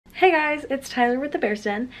Hey guys, it's Tyler with the Bears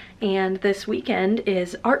Den, and this weekend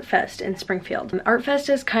is Artfest in Springfield. Artfest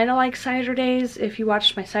is kind of like Cider Days if you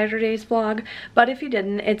watched my Cider Days vlog, but if you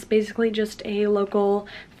didn't, it's basically just a local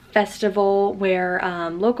festival where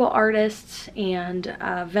local artists and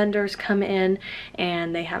vendors come in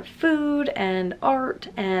and they have food and art,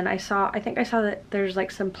 and I think I saw that there's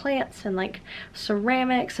like some plants and like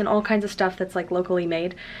ceramics and all kinds of stuff that's like locally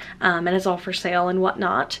made, and it's all for sale and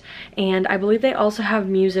whatnot. And I believe they also have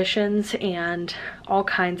musicians and all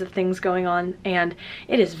kinds of things going on, and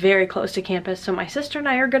it is very close to campus, so my sister and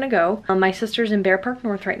I are gonna go. My sister's in Bear Park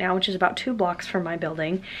North right now, which is about 2 blocks from my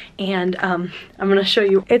building, and I'm gonna show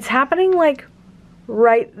you. It's happening like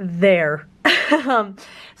right there.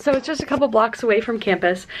 So it's just a couple blocks away from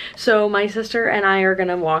campus, so my sister and I are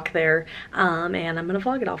gonna walk there, and I'm gonna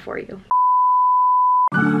vlog it all for you.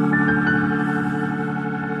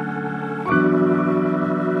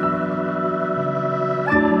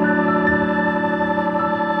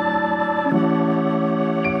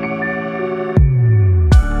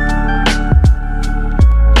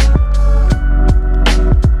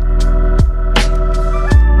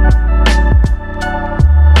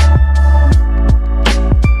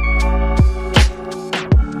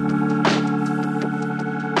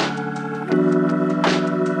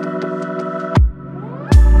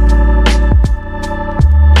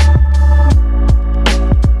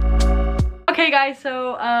 Guys,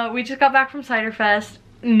 so we just got back from Cider Fest.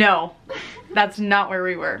 No, that's not where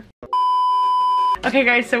we were. Okay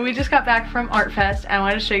guys, so we just got back from Artfest, and I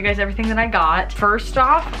wanted to show you guys everything that I got. First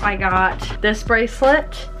off, I got this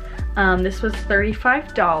bracelet. This was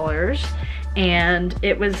 $35, and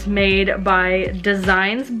it was made by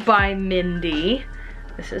Designs by Mindy.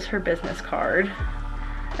 This is her business card.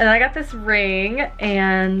 And I got this ring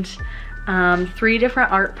and 3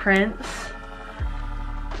 different art prints.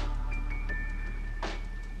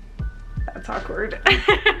 That's awkward.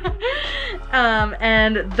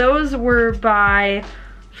 And those were by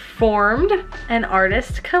Formed, an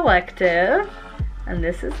artist collective, and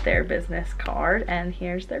this is their business card, and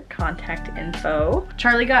here's their contact info.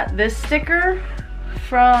 Charlie got this sticker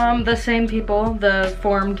from the same people, the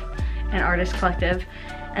Formed and Artist Collective,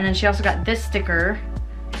 and then she also got this sticker,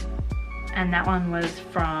 and that one was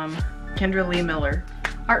from Kendra Lee Miller.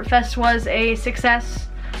 Artfest was a success.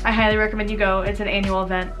 I highly recommend you go. It's an annual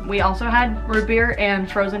event. We also had root beer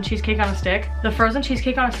and frozen cheesecake on a stick. The frozen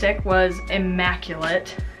cheesecake on a stick was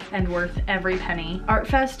immaculate and worth every penny.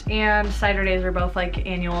 Artfest and Cider Days are both like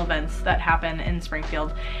annual events that happen in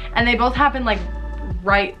Springfield. And they both happen like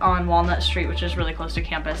right on Walnut Street, which is really close to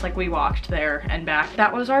campus. Like we walked there and back.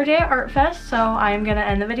 That was our day at Artfest, so I am gonna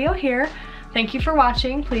end the video here. Thank you for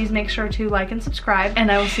watching. Please make sure to like and subscribe,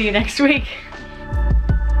 and I will see you next week.